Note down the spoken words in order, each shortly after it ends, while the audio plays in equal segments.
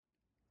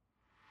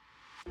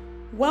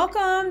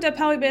Welcome to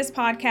Pelvic Biz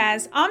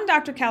Podcast. I'm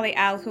Dr. Kelly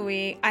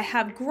Alhui. I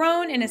have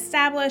grown and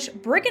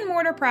established brick and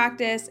mortar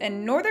practice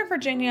in Northern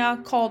Virginia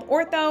called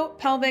Ortho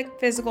Pelvic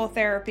Physical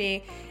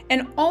Therapy,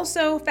 and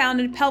also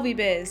founded Pelvic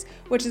Biz,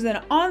 which is an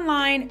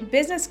online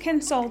business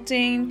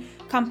consulting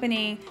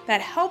company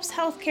that helps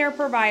healthcare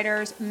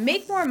providers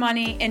make more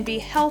money and be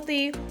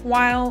healthy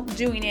while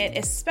doing it,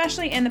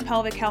 especially in the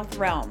pelvic health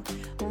realm.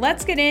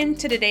 Let's get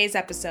into today's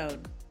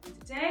episode.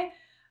 Today,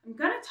 I'm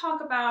going to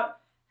talk about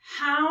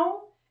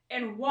how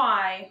and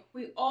why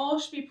we all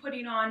should be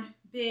putting on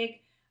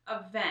big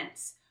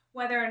events,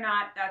 whether or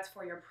not that's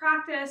for your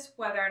practice,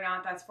 whether or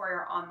not that's for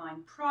your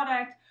online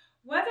product,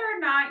 whether or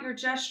not you're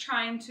just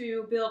trying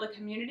to build a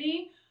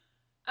community.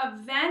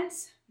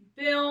 Events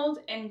build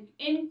and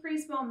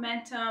increase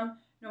momentum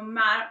no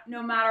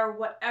matter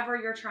whatever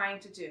you're trying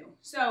to do.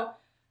 So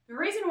the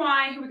reason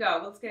why, here we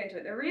go, let's get into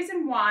it. The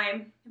reason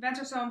why events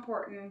are so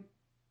important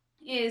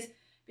is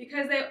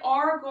because they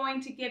are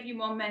going to give you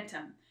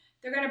momentum.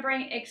 They're going to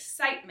bring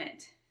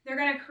excitement. They're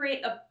going to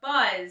create a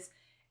buzz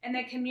in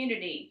the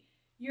community.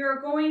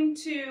 You're going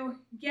to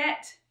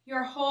get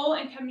your whole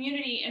and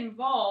community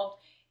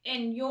involved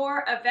in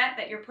your event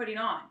that you're putting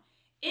on.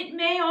 It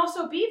may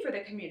also be for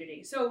the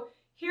community. So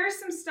here's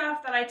some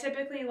stuff that I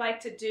typically like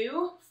to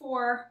do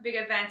for big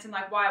events and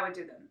like why I would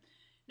do them.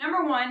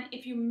 Number one,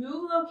 if you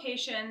move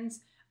locations,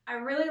 I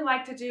really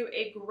like to do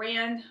a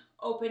grand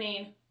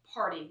opening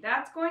party.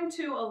 That's going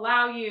to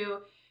allow you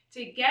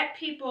to get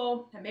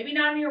people that maybe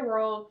not in your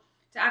world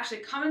to actually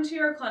come into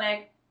your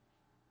clinic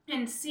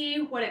and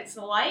see what it's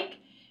like,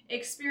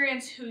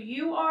 experience who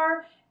you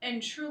are,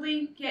 and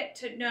truly get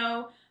to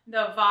know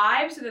the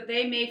vibe so that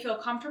they may feel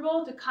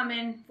comfortable to come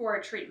in for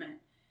a treatment.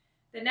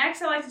 The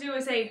next I like to do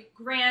is a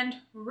grand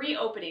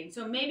reopening.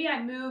 So maybe I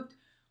moved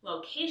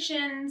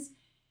locations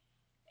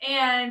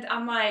and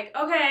I'm like,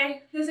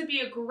 okay, this would be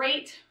a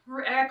great,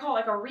 I call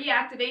it like a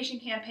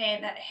reactivation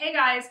campaign that, hey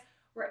guys,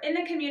 we're in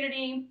the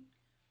community.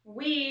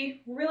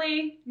 We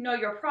really know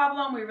your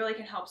problem. We really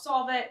can help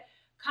solve it.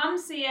 Come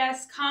see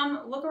us.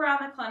 Come look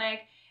around the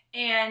clinic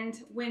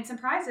and win some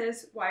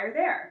prizes while you're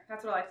there.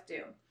 That's what I like to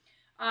do.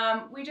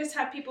 We just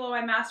had people in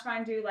my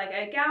mastermind do like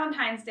a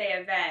Valentine's Day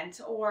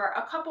event or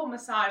a couple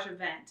massage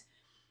event.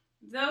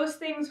 Those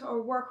things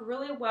work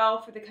really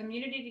well for the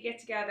community to get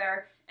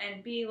together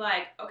and be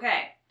like,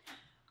 okay,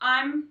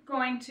 I'm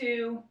going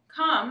to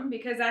come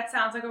because that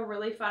sounds like a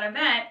really fun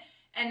event.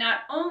 And not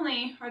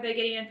only are they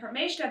getting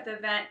information at the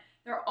event,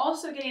 they're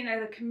also getting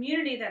a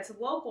community that's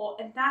local,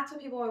 and that's what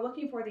people are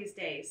looking for these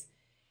days.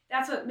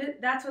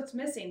 That's what's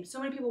missing. So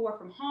many people work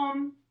from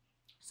home.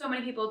 So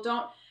many people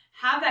don't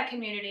have that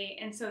community,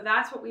 and so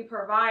that's what we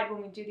provide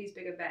when we do these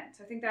big events.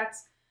 I think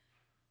that's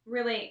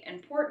really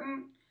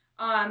important.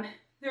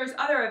 There's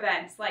other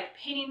events like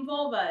painting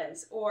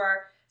vulvas,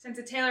 or since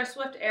the Taylor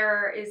Swift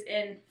era is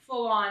in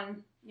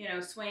full-on,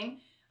 swing,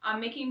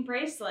 making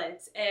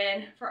bracelets.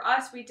 And for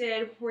us, we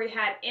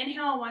had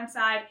inhale on one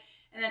side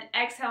and then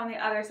exhale on the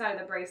other side of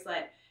the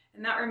bracelet.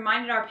 And that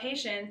reminded our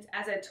patients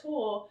as a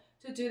tool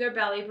to do their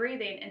belly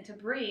breathing and to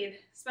breathe,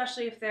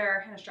 especially if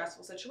they're in a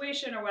stressful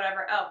situation or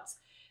whatever else.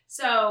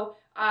 So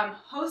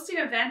hosting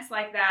events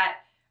like that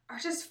are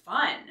just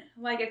fun.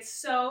 Like, it's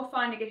so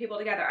fun to get people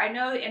together. I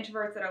know the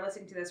introverts that are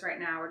listening to this right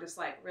now are just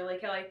like, really,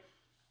 Kelly?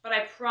 But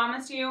I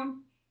promise you,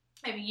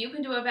 if you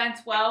can do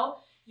events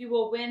well, you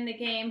will win the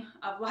game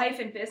of life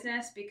and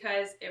business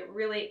because it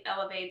really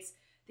elevates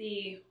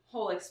the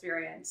whole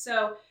experience.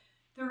 So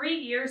 3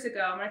 years ago,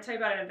 I'm going to tell you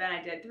about an event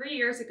I did. 3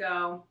 years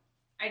ago,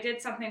 I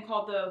did something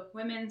called the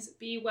Women's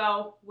Be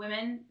Well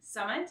Women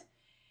Summit,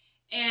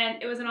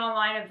 and it was an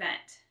online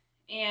event,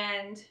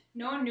 and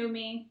no one knew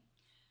me.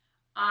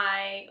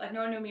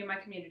 No one knew me in my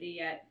community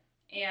yet,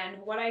 and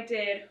what I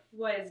did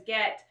was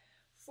get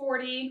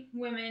 40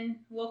 women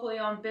locally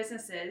owned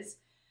businesses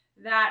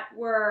that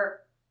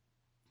were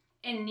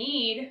in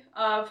need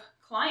of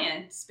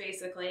clients,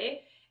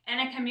 basically,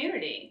 and a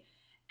community.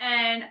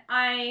 And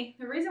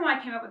the reason why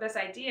I came up with this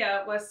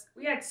idea was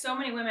we had so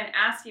many women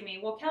asking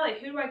me, well, Kelly,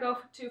 who do I go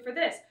to for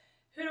this?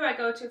 Who do I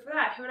go to for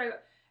that? And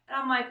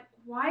I'm like,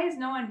 why does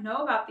no one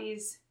know about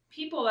these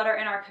people that are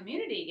in our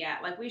community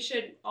yet? Like, we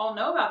should all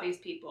know about these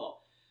people.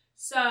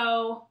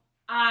 So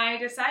I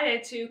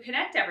decided to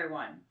connect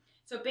everyone.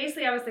 So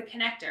basically I was the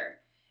connector.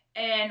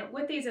 And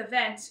with these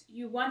events,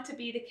 you want to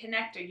be the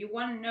connector. You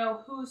want to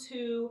know who's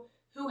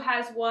who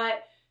has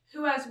what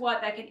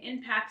that can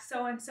impact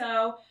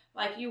so-and-so.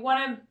 Like, you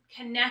want to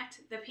connect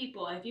the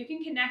people. And if you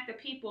can connect the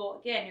people,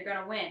 again, you're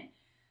going to win.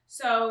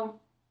 So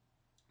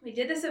we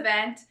did this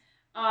event,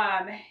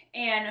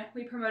 and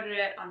we promoted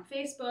it on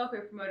Facebook. We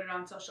promoted it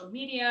on social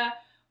media.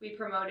 We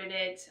promoted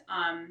it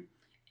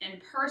in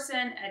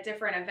person at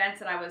different events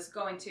that I was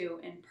going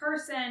to in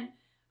person.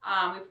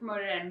 We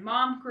promoted it in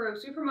mom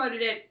groups. We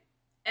promoted it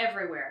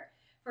everywhere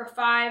for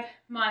 5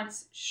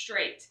 months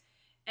straight.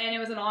 And it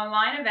was an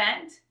online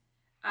event.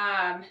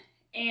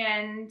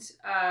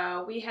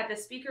 We had the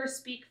speakers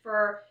speak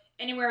for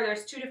anywhere.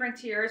 There's 2 different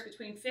tiers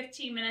between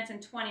 15 minutes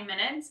and 20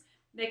 minutes.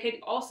 They could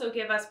also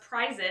give us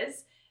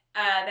prizes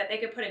that they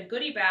could put in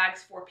goodie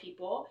bags for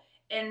people.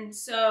 And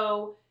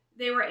so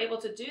they were able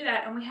to do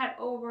that. And we had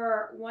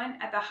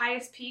at the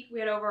highest peak, we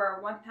had over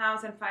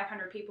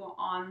 1,500 people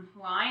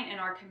online in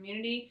our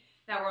community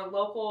that were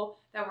local,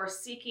 that were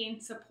seeking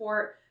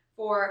support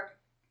for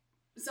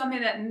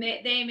something that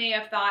they may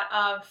have thought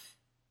of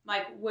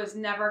like was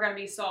never going to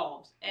be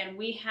solved. And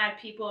we had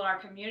people in our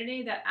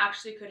community that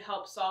actually could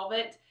help solve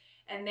it.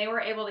 And they were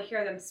able to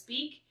hear them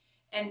speak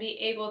and be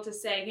able to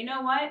say, you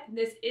know what,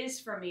 this is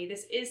for me.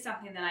 This is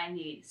something that I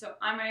need. So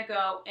I'm going to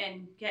go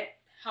and get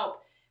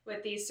help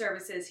with these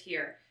services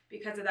here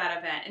because of that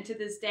event. And to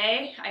this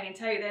day, I can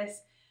tell you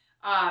this,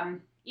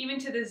 even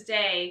to this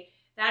day,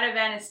 that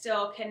event is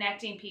still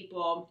connecting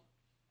people.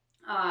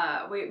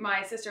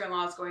 My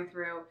sister-in-law is going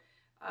through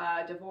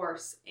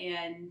divorce,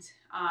 and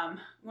I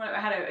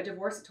had a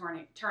divorce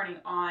attorney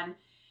on,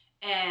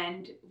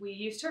 and we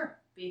used her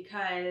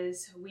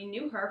because we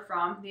knew her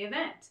from the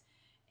event,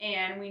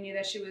 and we knew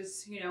that she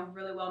was,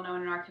 really well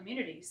known in our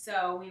community.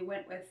 So we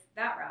went with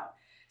that route.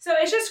 So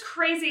it's just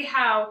crazy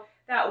how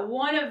that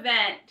one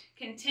event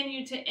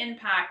continued to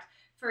impact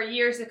for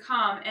years to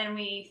come, and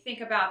we think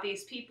about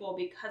these people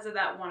because of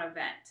that one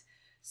event.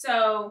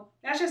 So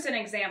that's just an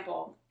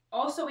example.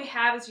 Also, we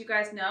have, as you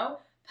guys know,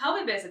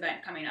 PelviBiz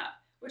event coming up,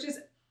 which is,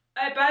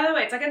 by the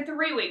way, it's like in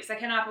 3 weeks. I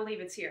cannot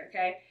believe it's here,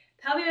 okay?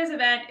 PelviBiz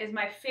event is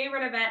my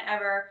favorite event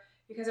ever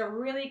because it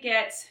really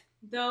gets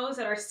those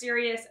that are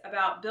serious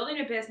about building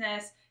a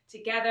business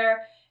together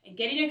and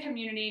getting a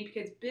community,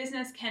 because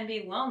business can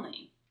be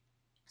lonely.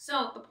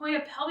 So the point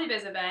of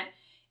PelviBiz event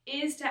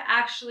is to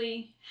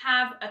actually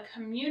have a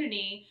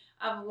community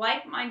of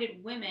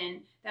like-minded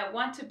women that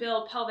want to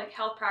build pelvic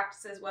health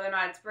practices, whether or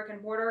not it's brick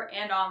and mortar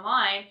and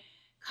online,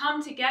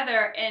 come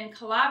together and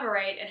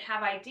collaborate and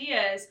have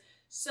ideas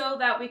so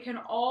that we can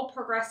all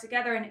progress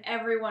together and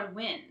everyone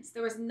wins.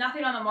 There was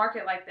nothing on the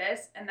market like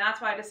this, and that's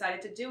why I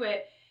decided to do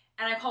it.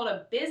 And I called it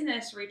a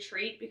business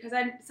retreat because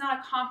it's not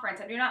a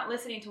conference, and you're not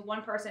listening to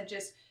one person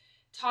just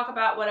talk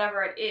about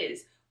whatever it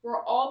is.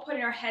 We're all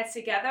putting our heads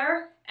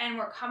together, and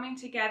we're coming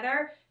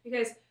together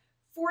because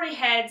 40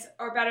 heads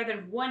are better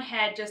than one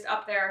head just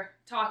up there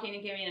talking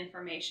and giving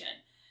information.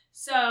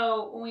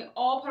 So when we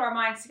all put our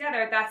minds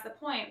together, that's the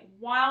point,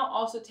 while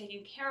also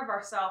taking care of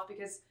ourselves,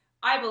 because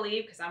I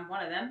believe, because I'm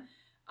one of them,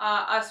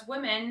 us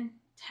women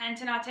tend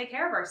to not take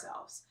care of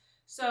ourselves.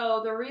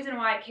 So the reason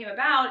why it came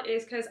about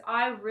is because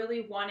I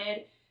really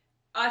wanted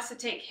us to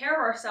take care of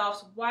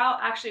ourselves while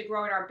actually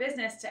growing our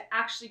business to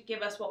actually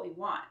give us what we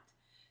want.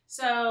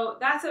 So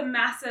that's a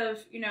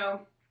massive,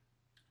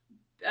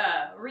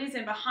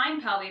 reason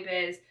behind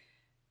PelviBiz.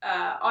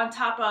 On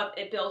top of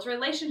it, builds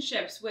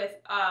relationships with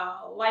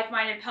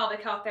like-minded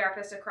pelvic health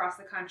therapists across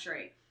the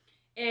country.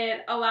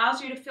 It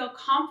allows you to feel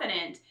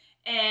confident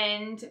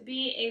and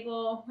be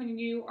able, when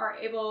you are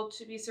able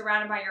to be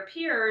surrounded by your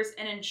peers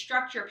and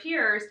instruct your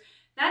peers,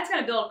 that's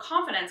going to build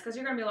confidence, because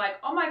you're going to be like,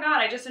 oh my God,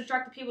 I just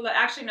instructed people that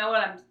actually know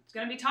what I'm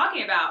going to be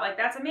talking about. Like,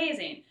 that's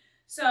amazing.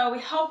 So we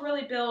help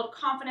really build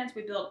confidence.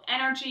 We build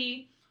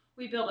energy.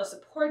 We build a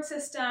support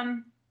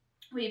system.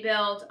 We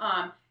build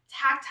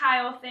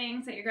tactile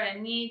things that you're going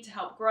to need to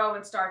help grow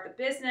and start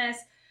the business.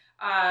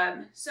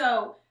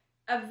 So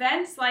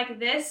events like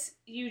this,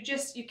 you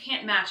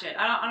can't match it.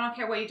 I don't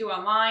care what you do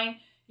online.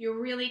 You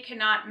really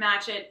cannot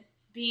match it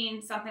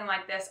being something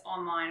like this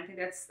online. I think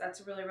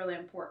that's really, really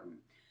important.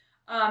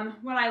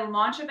 When I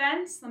launch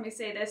events, let me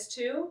say this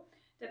too,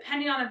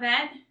 depending on the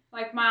event,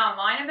 like my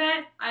online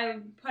event, I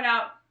put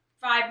out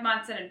 5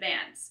 months in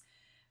advance.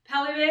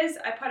 PelviBiz,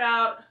 I put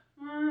out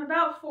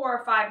about 4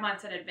 or 5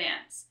 months in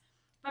advance.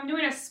 If I'm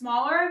doing a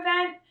smaller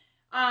event,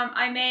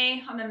 I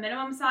may, on the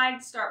minimum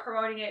side, start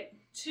promoting it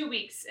 2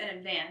 weeks in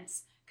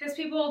advance, because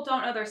people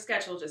don't know their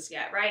schedule just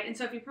yet, right? And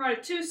so if you promote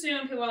it too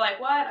soon, people are like,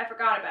 what? I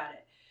forgot about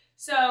it.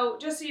 So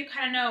just so you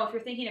kind of know, if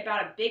you're thinking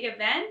about a big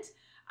event,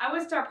 I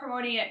would start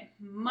promoting it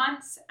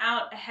months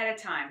out ahead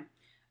of time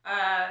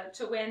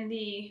to when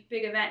the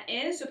big event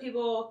is, so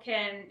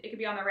it could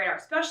be on the radar,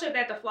 especially if they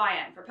have to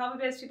fly in. For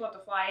PelviBiz, people have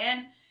to fly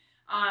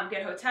in,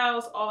 get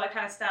hotels, all that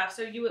kind of stuff.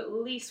 So you at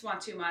least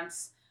want 2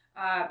 months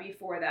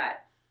before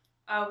that.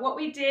 What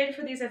we did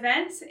for these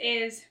events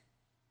is,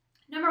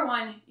 number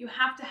one, you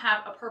have to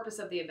have a purpose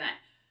of the event.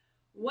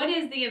 What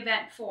is the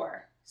event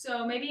for?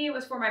 So maybe it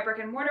was for my brick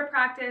and mortar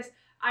practice.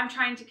 I'm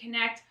trying to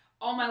connect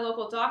all my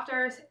local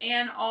doctors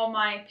and all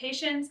my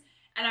patients,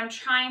 and I'm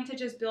trying to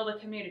just build a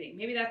community.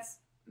 Maybe that's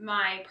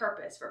my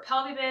purpose. For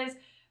PelviBiz,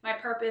 my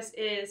purpose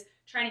is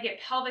trying to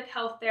get pelvic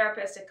health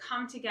therapists to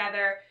come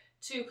together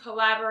to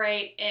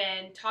collaborate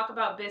and talk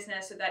about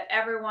business so that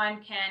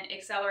everyone can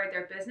accelerate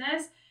their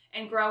business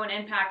and grow and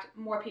impact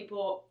more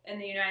people in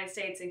the United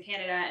States and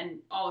Canada and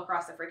all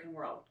across the freaking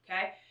world,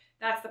 okay?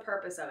 That's the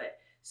purpose of it.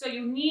 So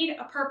you need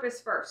a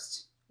purpose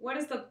first. What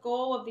is the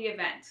goal of the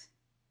event,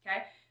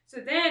 okay? So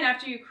then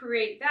after you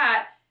create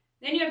that,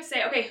 then you have to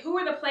say, okay, who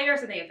are the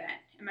players in the event?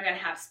 Am I going to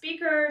have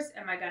speakers?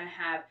 Am I going to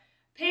have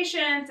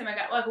patients?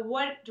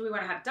 What do we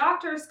want to have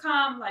doctors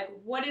come? Like,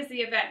 what is the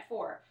event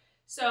for?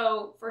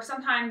 So for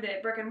sometime the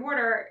brick and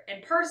mortar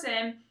in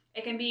person,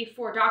 it can be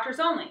for doctors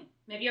only.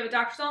 Maybe you have a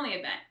doctors only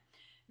event.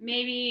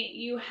 Maybe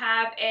you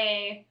have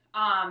a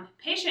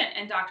patient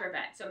and doctor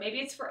event. So maybe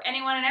it's for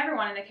anyone and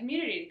everyone in the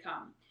community to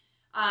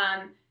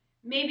come.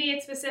 Maybe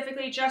it's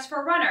specifically just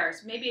for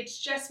runners. Maybe it's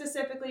just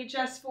specifically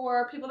just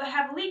for people that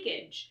have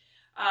leakage.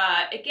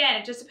 Again,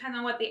 it just depends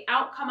on what the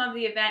outcome of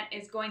the event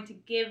is going to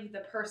give the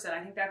person. I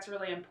think that's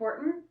really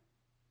important.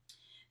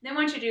 Then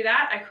once you do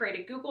that, I create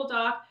a Google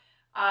Doc.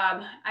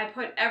 I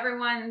put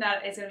everyone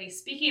that is going to be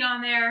speaking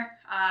on there,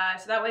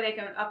 so that way they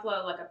can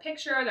upload like a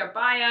picture, their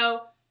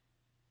bio,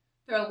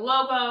 their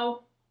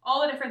logo,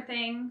 all the different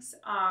things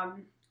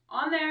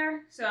on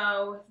there.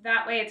 So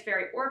that way it's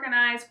very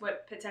organized,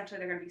 what potentially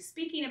they're going to be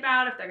speaking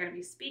about, if they're going to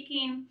be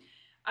speaking.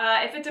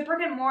 If it's a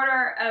brick and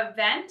mortar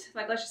event,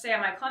 like let's just say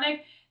at my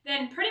clinic,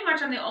 then pretty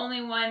much I'm the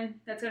only one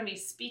that's going to be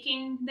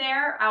speaking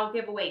there. I'll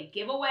give away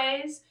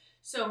giveaways.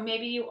 So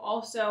maybe you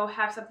also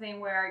have something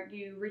where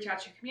you reach out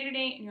to your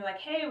community and you're like,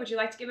 hey, would you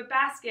like to give a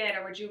basket,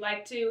 or would you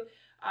like to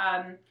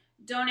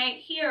donate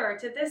here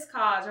to this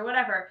cause or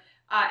whatever?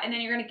 And then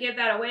you're going to give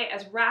that away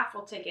as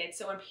raffle tickets.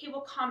 So when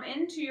people come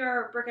into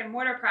your brick and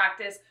mortar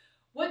practice,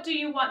 what do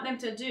you want them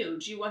to do?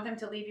 Do you want them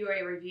to leave you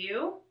a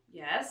review?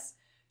 Yes.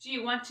 Do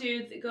you want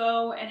to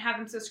go and have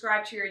them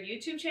subscribe to your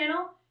YouTube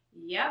channel?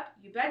 Yep,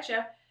 you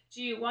betcha.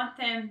 Do you want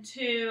them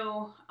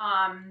to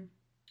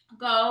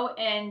go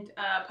and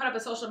put up a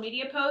social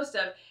media post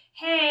of,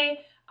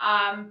 hey,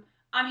 I'm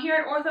here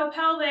at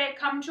OrthoPelvic,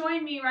 come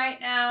join me right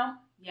now?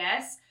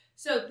 Yes.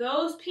 So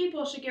those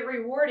people should get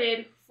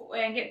rewarded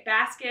and get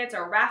baskets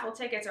or raffle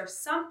tickets or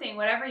something,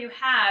 whatever you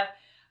have,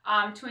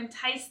 to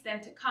entice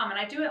them to come. And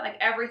I do it like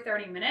every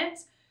 30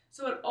 minutes.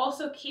 So it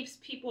also keeps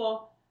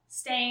people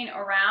staying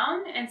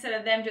around instead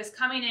of them just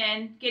coming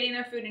in, getting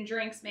their food and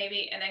drinks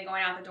maybe, and then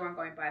going out the door and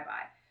going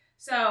bye-bye.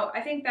 So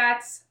I think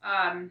that's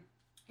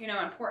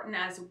important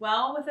as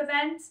well with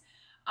events.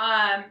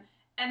 And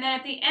then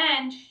at the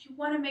end, you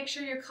want to make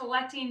sure you're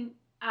collecting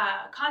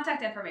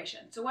contact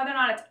information. So whether or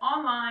not it's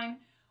online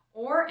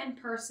or in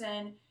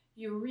person,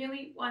 you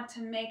really want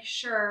to make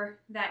sure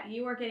that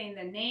you are getting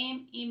the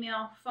name,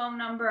 email, phone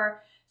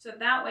number, so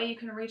that way you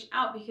can reach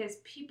out, because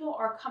people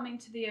are coming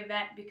to the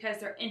event because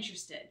they're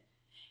interested.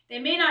 They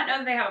may not know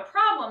that they have a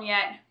problem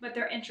yet, but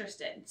they're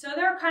interested. So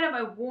they're kind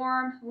of a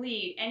warm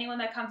lead, anyone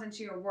that comes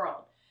into your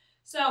world.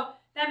 So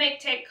that may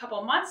take a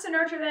couple months to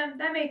nurture them.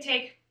 That may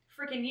take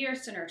freaking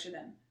years to nurture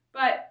them.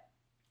 But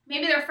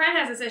maybe their friend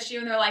has this issue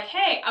and they're like,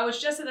 hey, I was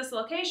just at this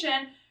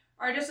location,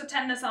 or I just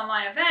attended this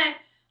online event.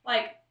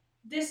 Like,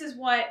 this is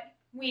what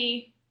would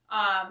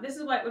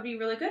be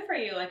really good for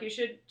you. Like, you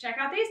should check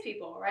out these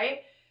people,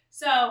 right?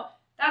 So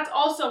that's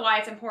also why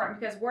it's important,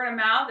 because word of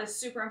mouth is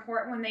super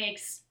important when they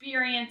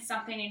experience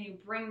something and you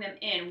bring them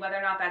in, whether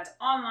or not that's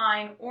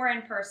online or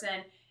in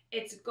person.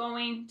 It's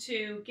going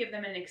to give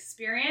them an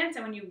experience.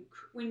 And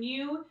when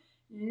you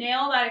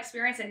nail that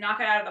experience and knock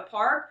it out of the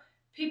park,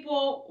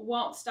 people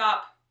won't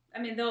stop. I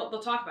mean, they'll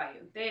talk about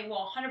you. They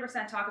will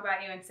 100% talk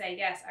about you and say,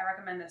 yes, I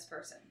recommend this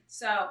person.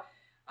 So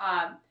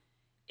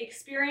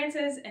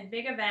experiences and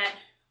big event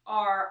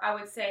are, I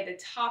would say,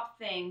 the top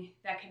thing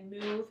that can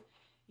move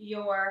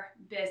your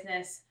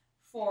business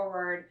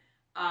forward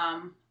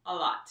a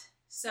lot.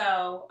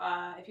 So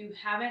if you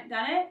haven't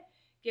done it,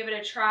 give it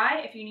a try.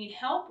 If you need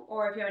help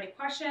or if you have any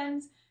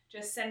questions,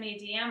 just send me a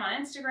DM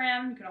on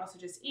Instagram. You can also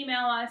just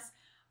email us.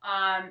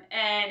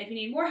 And if you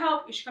need more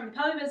help, you should come to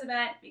PelviBiz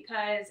event,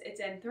 because it's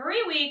in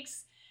 3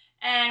 weeks.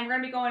 And we're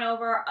going to be going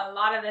over a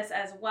lot of this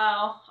as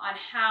well on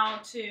how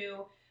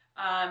to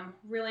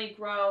really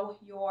grow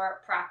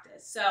your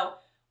practice. So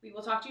we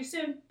will talk to you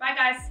soon. Bye,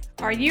 guys.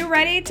 Are you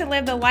ready to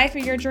live the life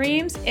of your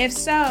dreams? If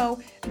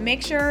so,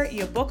 make sure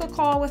you book a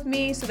call with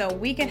me so that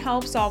we can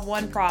help solve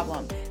one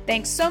problem.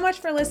 Thanks so much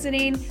for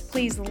listening.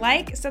 Please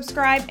like,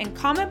 subscribe, and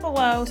comment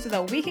below so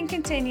that we can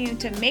continue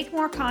to make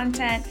more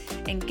content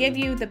and give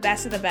you the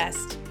best of the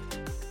best.